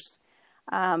shareholders,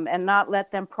 and not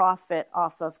let them profit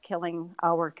off of killing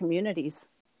our communities.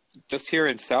 Just here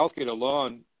in Southgate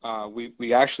alone,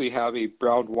 we actually have a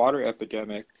brown water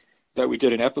epidemic that we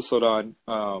did an episode on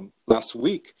last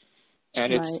week.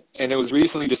 And it was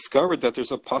recently discovered that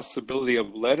there's a possibility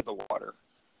of lead in the water.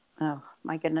 Oh,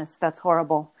 my goodness, that's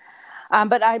horrible.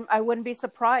 But I wouldn't be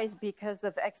surprised because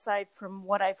of Exide, from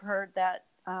what I've heard, that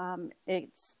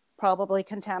it's probably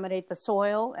contaminate the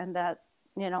soil, and that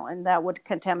would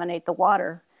contaminate the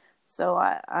water. So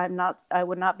I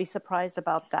would not be surprised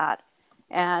about that.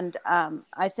 And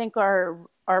I think our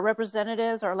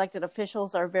representatives, our elected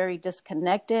officials, are very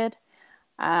disconnected.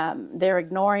 They're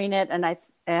ignoring it,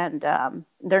 and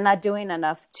they're not doing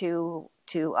enough to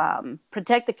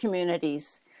protect the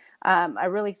communities. I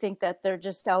really think that they're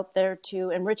just out there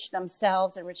to enrich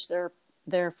themselves, enrich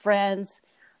their friends.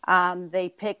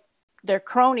 They pick their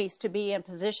cronies to be in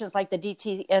positions like the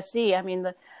DTSC. I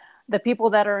mean, the people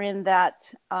that are in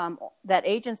that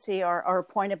agency are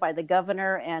appointed by the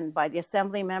governor and by the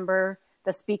assembly member,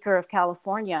 the Speaker of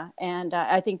California, and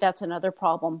I think that's another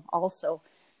problem also.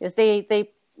 Is they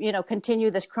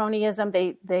continue this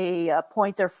cronyism. They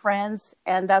appoint their friends,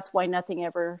 and that's why nothing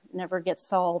never gets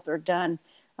solved or done,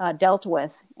 dealt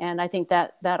with. And I think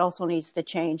that also needs to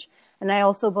change. And I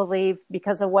also believe,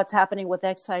 because of what's happening with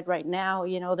Exide right now,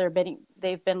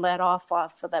 they've been let off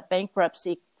for that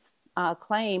bankruptcy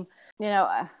claim.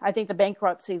 I think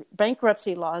the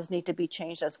bankruptcy laws need to be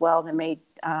changed as well. They're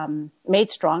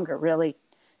made stronger, really,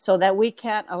 so that we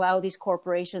can't allow these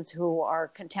corporations who are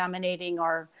contaminating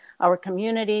our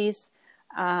communities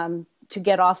to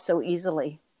get off so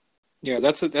easily. Yeah,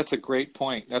 that's a great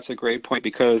point. That's a great point,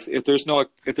 because if there's no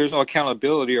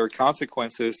accountability or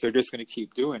consequences, they're just going to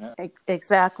keep doing it.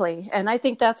 Exactly, and I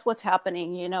think that's what's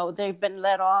happening. They've been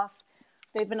let off.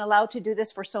 They've been allowed to do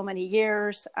this for so many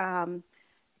years.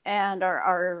 And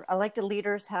our elected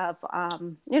leaders have,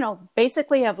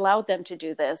 basically have allowed them to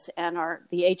do this. And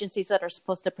the agencies that are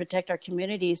supposed to protect our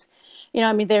communities,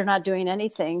 they're not doing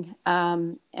anything.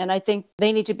 And I think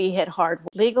they need to be hit hard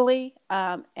legally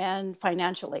and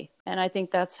financially. And I think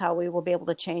that's how we will be able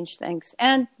to change things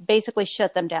and basically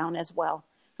shut them down as well.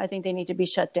 I think they need to be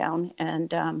shut down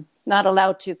and not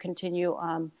allowed to continue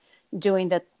doing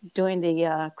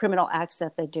the criminal acts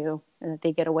that they do and that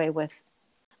they get away with.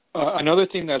 Another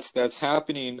thing that's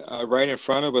happening right in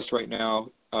front of us right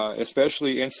now,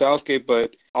 especially in Southgate,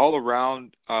 but all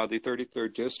around the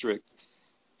 33rd district,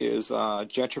 is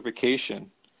gentrification.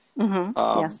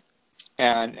 Mm-hmm. Yes.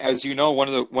 And as you know, one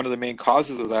of the main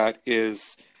causes of that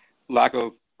is lack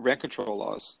of rent control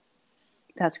laws.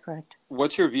 That's correct.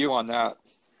 What's your view on that?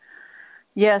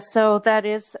 Yes, so that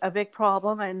is a big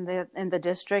problem in the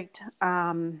district,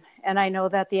 and I know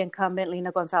that the incumbent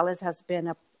Lina Gonzalez has been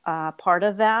a part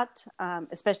of that,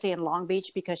 especially in Long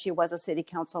Beach, because she was a city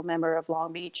council member of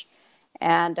Long Beach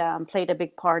and played a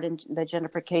big part in the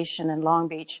gentrification in Long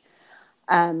Beach.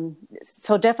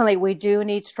 So definitely we do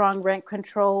need strong rent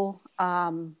control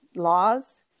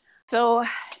laws. So,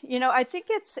 I think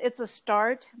it's a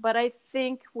start, but I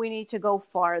think we need to go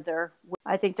farther.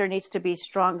 I think there needs to be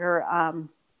stronger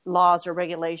laws or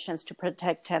regulations to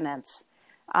protect tenants.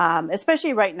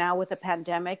 Especially right now with the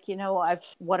pandemic,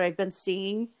 what I've been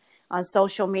seeing on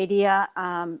social media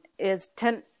is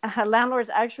landlords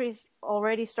actually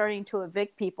already starting to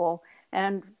evict people,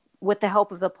 and with the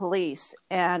help of the police.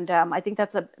 And I think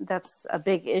that's a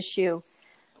big issue.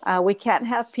 We can't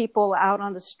have people out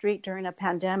on the street during a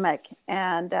pandemic,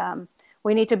 and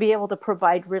we need to be able to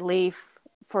provide relief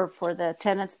for the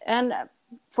tenants and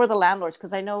for the landlords,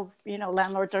 because I know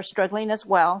landlords are struggling as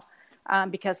well.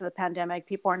 Because of the pandemic,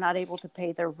 people are not able to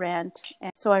pay their rent.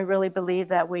 And so I really believe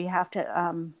that we have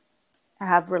to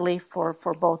have relief for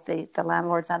both the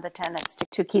landlords and the tenants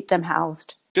to keep them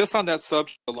housed. Just on that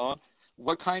subject alone,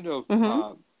 what kind of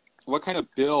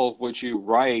bill would you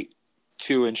write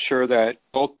to ensure that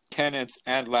both tenants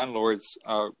and landlords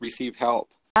receive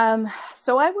help?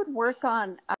 So I would work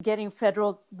on getting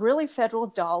federal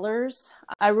dollars.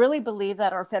 I really believe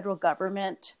that our federal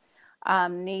government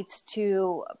needs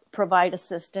to provide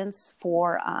assistance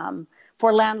for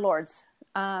landlords.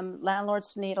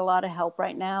 Landlords need a lot of help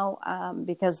right now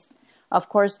because, of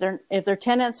course, if their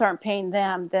tenants aren't paying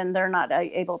them, then they're not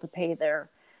able to pay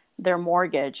their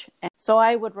mortgage. And so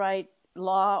I would write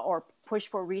law or push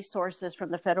for resources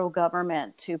from the federal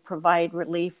government to provide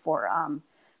relief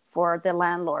for the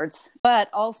landlords. But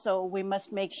also,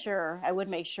 I would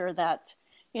make sure that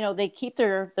they keep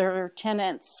their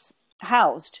tenants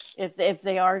housed. If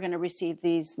they are going to receive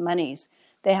these monies,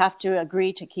 they have to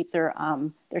agree to keep their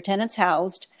tenants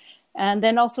housed, and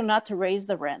then also not to raise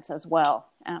the rents as well.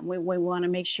 We want to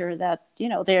make sure that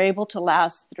they're able to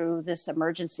last through this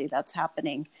emergency that's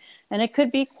happening, and it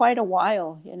could be quite a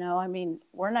while.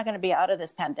 We're not going to be out of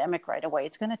this pandemic right away.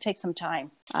 It's going to take some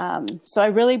time. So I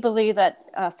really believe that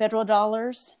federal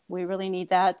dollars, we really need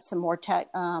that. Some more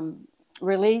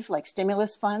relief, like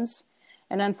stimulus funds,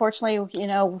 and unfortunately,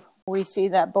 we see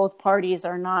that both parties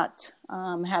are not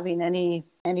having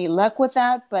any luck with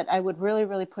that, but I would really,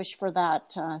 really push for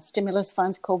that stimulus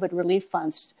funds, COVID relief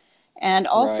funds. And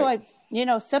also, right.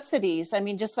 Subsidies.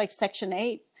 Just like Section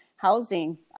 8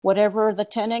 housing, whatever the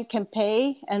tenant can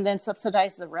pay and then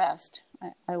subsidize the rest.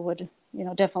 I would,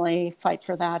 definitely fight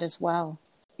for that as well.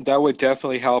 That would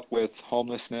definitely help with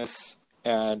homelessness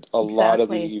and a lot of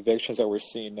Exactly. the evictions that we're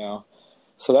seeing now.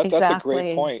 So that's a great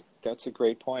Exactly. point. That's a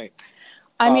great point.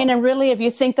 I Uh, mean, and really, if you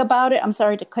think about it, I'm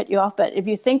sorry to cut you off, but if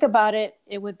you think about it,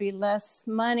 it would be less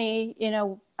money,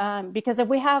 because if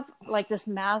we have like this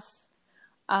mass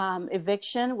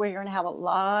eviction where you're going to have a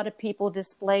lot of people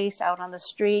displaced out on the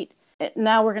street,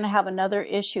 now we're going to have another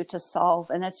issue to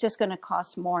solve, and it's just going to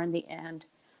cost more in the end.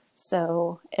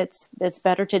 So it's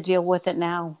better to deal with it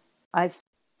now. I've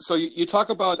so you talk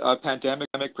about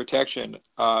pandemic protection.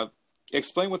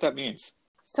 Explain what that means.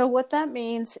 So what that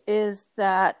means is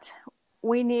that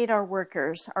we need our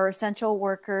workers, our essential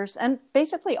workers, and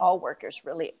basically all workers,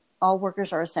 really. All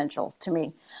workers are essential to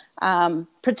me,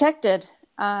 protected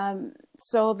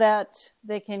so that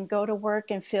they can go to work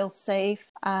and feel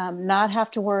safe, not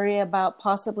have to worry about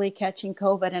possibly catching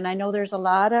COVID. And I know there's a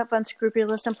lot of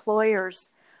unscrupulous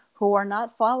employers who are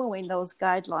not following those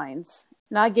guidelines,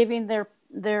 not giving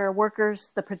their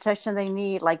workers the protection they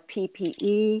need, like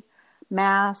PPE,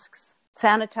 masks,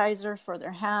 sanitizer for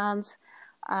their hands,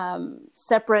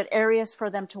 separate areas for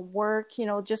them to work,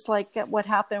 just like what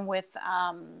happened with,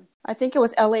 I think it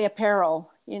was LA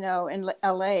Apparel, in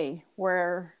LA,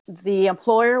 where the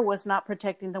employer was not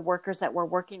protecting the workers that were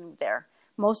working there.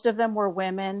 Most of them were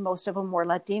women, most of them were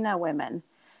Latina women.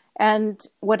 And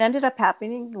what ended up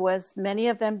happening was many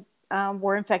of them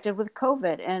were infected with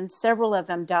COVID, and several of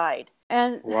them died.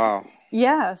 And Wow.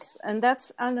 yes, and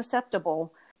that's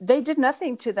unacceptable. They did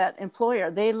nothing to that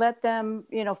employer. They let them,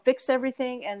 fix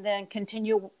everything and then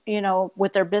continue,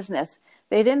 with their business.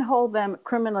 They didn't hold them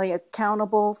criminally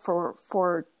accountable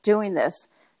for doing this.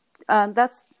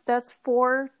 That's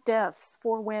 4 deaths,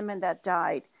 4 women that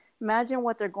died. Imagine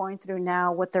what they're going through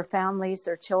now with their families,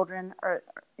 their children, or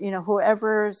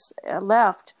whoever's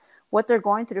left, what they're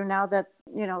going through now that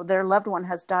their loved one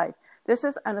has died. This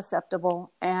is unacceptable,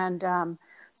 and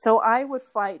so I would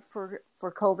fight for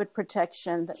COVID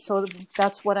protection. So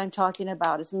that's what I'm talking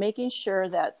about, is making sure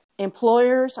that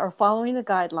employers are following the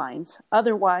guidelines.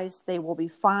 Otherwise, they will be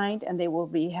fined and they will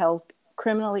be held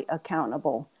criminally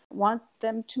accountable. Want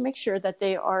them to make sure that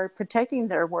they are protecting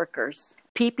their workers.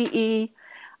 PPE,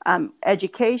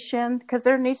 education, because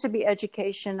there needs to be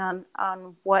education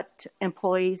on what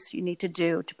employees you need to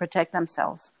do to protect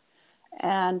themselves.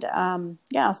 And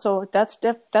so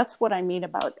that's what I mean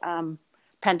about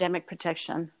pandemic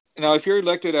protection. Now, if you're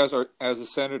elected as a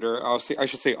senator, I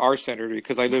should say our senator,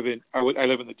 because I live in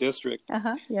the district.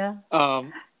 Yeah.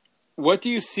 What do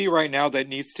you see right now that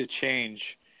needs to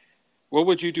change? What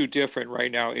would you do different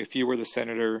right now if you were the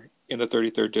senator in the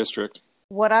 33rd district?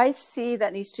 What I see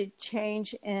that needs to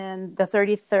change in the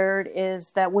 33rd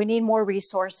is that we need more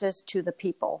resources to the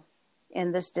people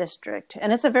in this district.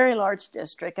 And it's a very large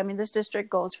district. I mean, this district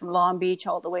goes from Long Beach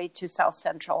all the way to South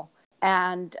Central.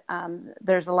 And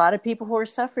there's a lot of people who are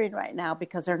suffering right now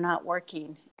because they're not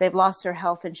working. They've lost their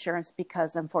health insurance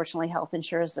because, unfortunately, health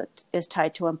insurance is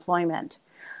tied to employment.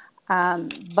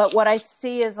 But what I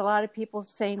see is a lot of people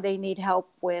saying they need help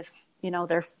with,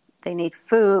 they need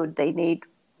food, they need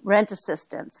rent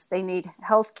assistance, they need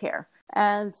health care.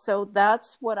 And so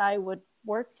that's what I would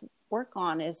work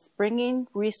on, is bringing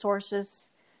resources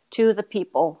to the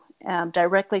people,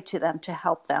 directly to them, to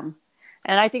help them.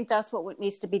 And I think that's what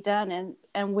needs to be done.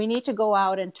 And we need to go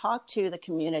out and talk to the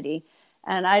community.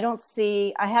 And I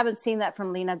haven't seen that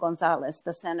from Lina Gonzalez,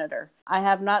 the senator. I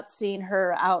have not seen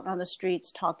her out on the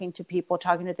streets talking to people,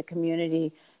 talking to the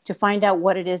community to find out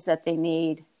what it is that they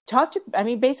need.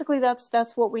 Basically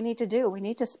that's what we need to do. We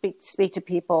need to speak to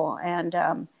people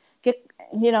and get,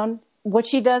 what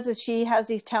she does is she has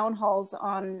these town halls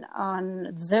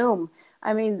on Zoom.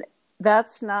 I mean,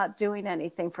 that's not doing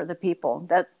anything for the people.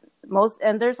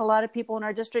 And there's a lot of people in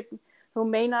our district who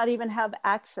may not even have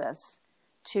access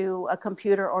to a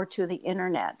computer or to the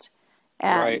internet.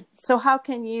 And right. So how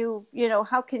can you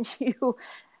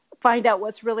find out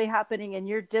what's really happening in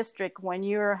your district when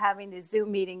you're having these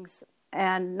Zoom meetings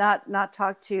and not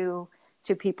talk to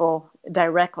people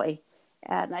directly?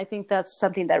 And I think that's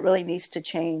something that really needs to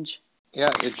change.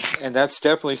 Yeah, and that's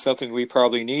definitely something we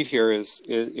probably need here is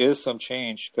some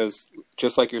change, because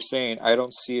just like you're saying, I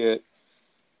don't see it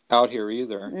out here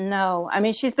either. No, I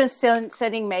mean, she's been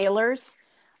sending mailers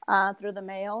through the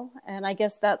mail, and I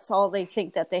guess that's all they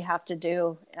think that they have to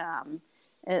do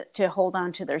to hold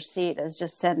on to their seat, is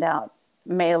just send out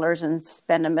mailers and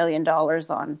spend $1 million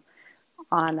on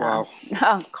Wow.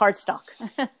 cardstock,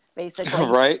 basically.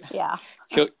 Right? Yeah.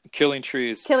 Killing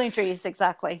trees. Killing trees,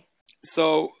 exactly.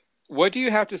 So what do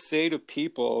you have to say to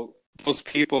those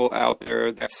people out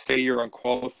there that say you're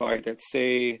unqualified, that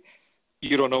say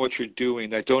you don't know what you're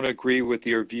doing, that don't agree with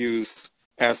your views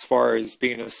as far as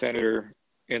being a senator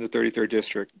in the 33rd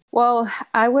district? Well,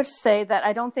 I would say that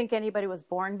I don't think anybody was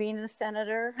born being a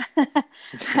senator.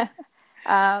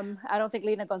 I don't think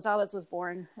Lina Gonzalez was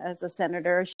born as a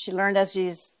senator. She learned as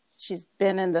she's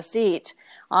been in the seat,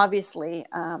 obviously.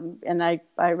 And I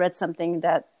read something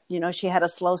that, she had a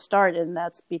slow start, and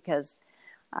that's because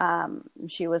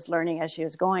she was learning as she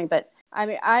was going. But I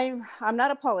mean, I'm not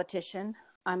a politician.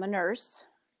 I'm a nurse,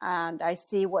 and I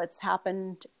see what's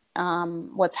happened,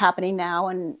 what's happening now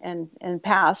and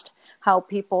past, how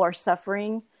people are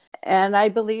suffering. And I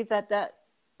believe that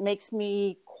makes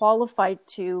me qualified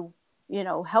to,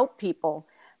 help people,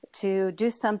 to do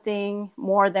something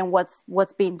more than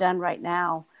what's being done right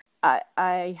now.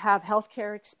 I have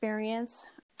healthcare experience.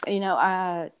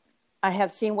 I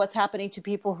have seen what's happening to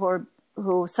people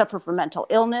who suffer from mental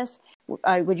illness.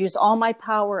 I would use all my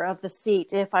power of the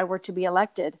seat, if I were to be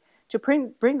elected, to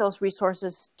bring those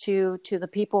resources to the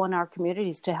people in our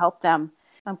communities to help them.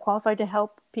 I'm qualified to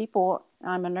help people.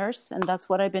 I'm a nurse, and that's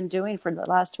what I've been doing for the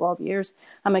last 12 years.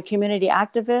 I'm a community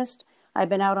activist. I've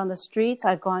been out on the streets.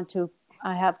 I have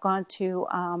gone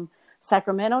to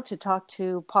Sacramento to talk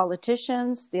to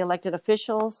politicians, the elected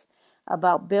officials,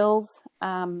 about bills.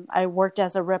 I worked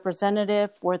as a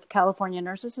representative with California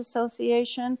Nurses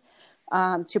Association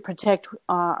to protect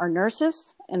our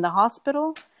nurses in the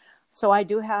hospital. So I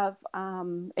do have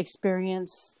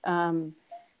experience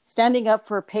standing up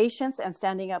for patients and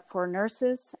standing up for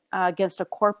nurses against a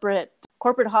corporate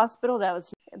hospital that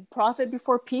was profit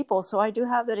before people. So I do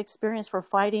have that experience for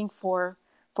fighting for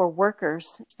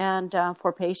workers and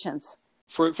for patients.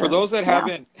 For those that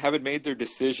haven't made their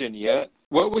decision yet,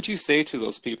 what would you say to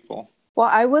those people? Well,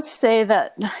 I would say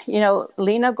that,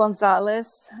 Lina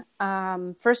Gonzalez,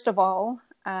 first of all,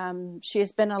 she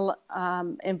has been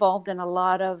involved in a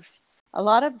lot of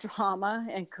drama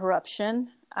and corruption.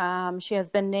 She has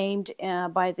been named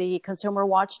by the Consumer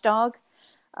Watchdog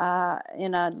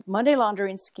in a money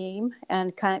laundering scheme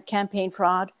and campaign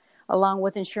fraud, along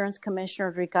with Insurance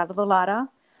Commissioner Ricardo Lara.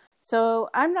 So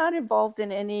I'm not involved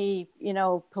in any,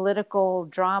 political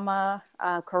drama,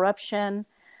 corruption.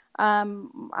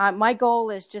 My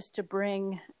goal is just to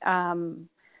bring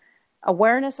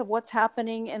awareness of what's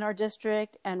happening in our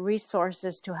district and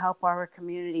resources to help our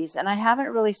communities. And I haven't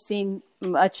really seen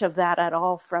much of that at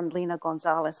all from Lina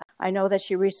Gonzalez. I know that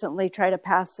she recently tried to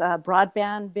pass a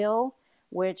broadband bill,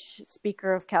 which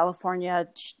Speaker of California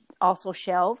also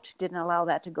shelved, didn't allow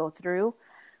that to go through.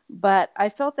 But I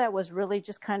felt that was really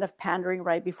just kind of pandering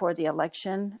right before the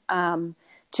election.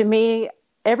 To me,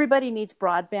 everybody needs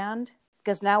broadband,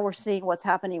 because now we're seeing what's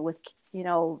happening with,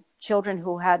 children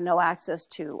who had no access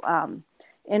to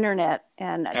internet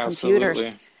and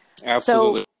computers.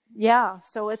 Absolutely.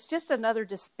 So it's just another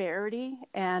disparity.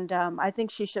 And I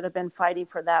think she should have been fighting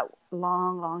for that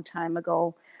long time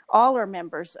ago. All our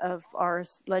members of our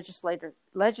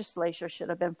legislature should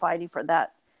have been fighting for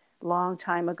that long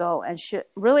time ago. And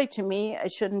really, to me,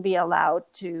 it shouldn't be allowed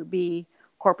to be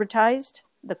corporatized,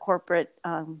 the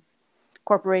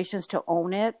corporations to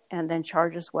own it and then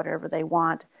charge us whatever they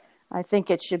want. I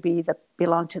think it should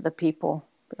belong to the people,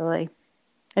 really.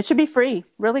 It should be free,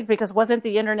 really, because wasn't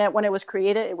the internet, when it was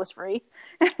created, it was free?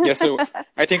 Yes,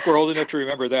 I think we're old enough to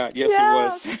remember that. Yes,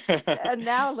 it was. And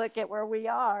now look at where we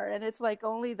are. And it's like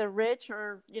only the rich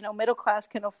or, middle class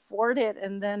can afford it.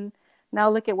 And then now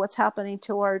look at what's happening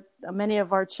to many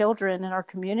of our children in our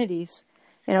communities.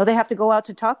 They have to go out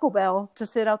to Taco Bell to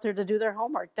sit out there to do their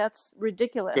homework. That's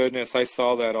ridiculous. Goodness, I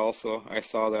saw that also. I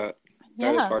saw that.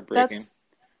 That is heartbreaking.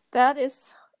 That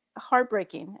is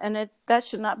heartbreaking. And that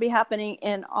should not be happening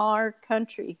in our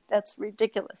country. That's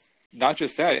ridiculous. Not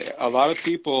just that. A lot of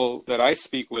people that I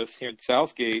speak with here in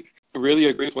Southgate really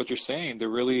agree with what you're saying. They're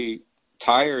really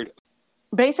tired.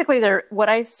 Basically, what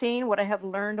I've seen, what I have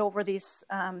learned over these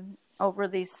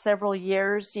several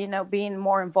years, being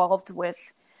more involved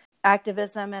with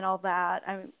activism and all that,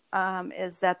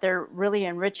 is that they're really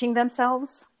enriching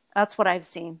themselves. That's what I've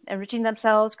seen. Enriching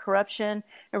themselves, corruption,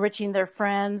 enriching their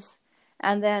friends,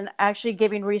 and then actually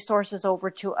giving resources over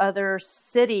to other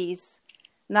cities,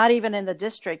 not even in the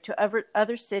district, to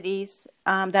other cities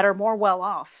that are more well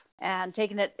off, and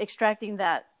extracting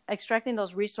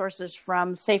those resources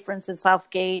from, say, for instance,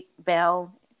 Southgate,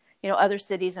 Bell, other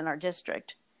cities in our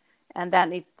district. And that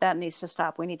needs to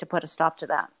stop. We need to put a stop to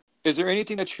that. Is there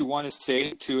anything that you want to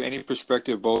say to any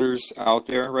prospective voters out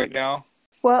there right now?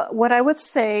 Well, what I would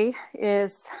say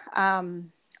is, if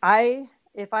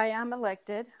I am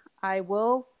elected, I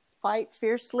will fight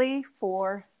fiercely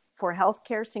for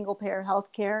healthcare, single-payer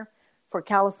healthcare for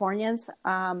Californians.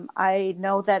 I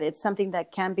know that it's something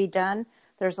that can be done.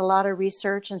 There's a lot of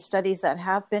research and studies that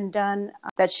have been done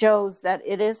that shows that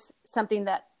it is something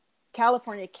that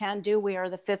California can do. We are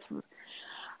the fifth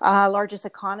largest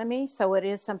economy, so it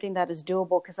is something that is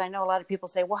doable, because I know a lot of people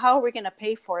say, well, how are we going to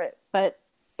pay for it? But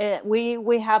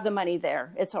we have the money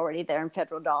there. It's already there in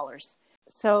federal dollars.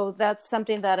 So that's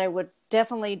something that I would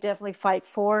definitely fight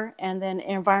for. And then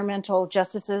environmental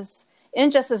injustices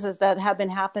that have been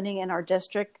happening in our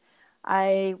district,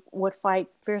 I would fight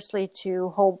fiercely to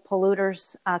hold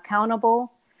polluters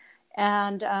accountable.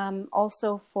 And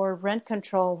also for rent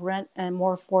control, rent and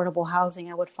more affordable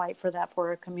housing, I would fight for that for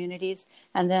our communities.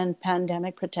 And then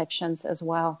pandemic protections as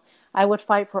well. I would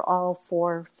fight for all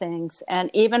four things,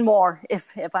 and even more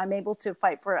if I'm able to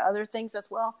fight for other things as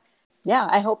well. Yeah,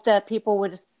 I hope that people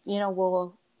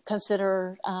will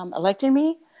consider electing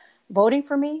me, voting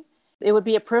for me. It would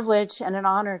be a privilege and an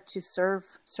honor to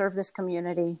serve this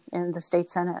community in the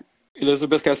state Senate.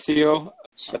 Elizabeth Castillo,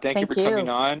 thank you for coming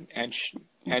on and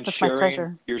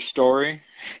sharing your story.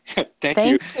 Thank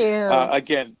you.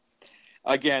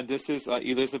 Again, this is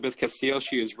Elizabeth Castillo.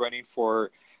 She is running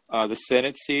for the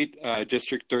Senate seat,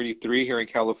 District 33 here in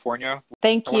California.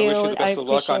 Thank you. I wish you the best of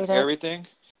luck on everything.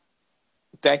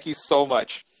 Thank you so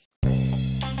much.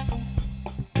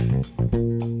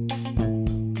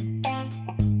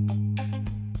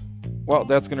 Well,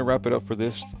 that's going to wrap it up for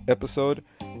this episode.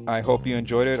 I hope you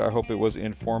enjoyed it. I hope it was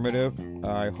informative.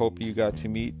 I hope you got to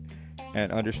meet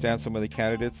and understand some of the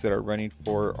candidates that are running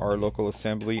for our local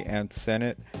assembly and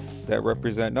Senate that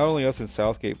represent not only us in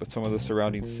Southgate, but some of the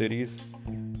surrounding cities.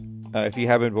 If you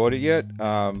haven't voted yet,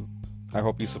 I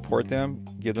hope you support them.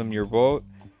 Give them your vote.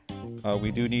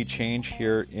 We do need change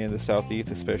here in the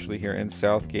Southeast, especially here in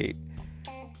Southgate.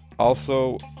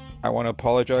 Also, I want to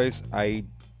apologize. I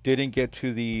didn't get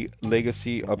to the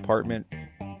Legacy apartment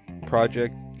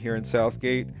project here in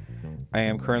Southgate. I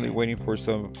am currently waiting for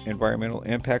some environmental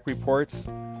impact reports.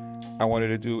 I wanted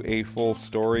to do a full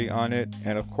story on it,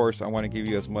 and of course I want to give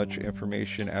you as much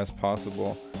information as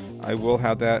possible. I will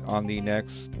have that on the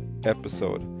next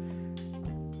episode.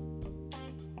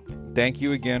 Thank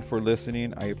you again for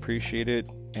listening. I appreciate it,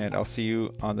 and I'll see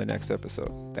you on the next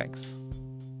episode. Thanks.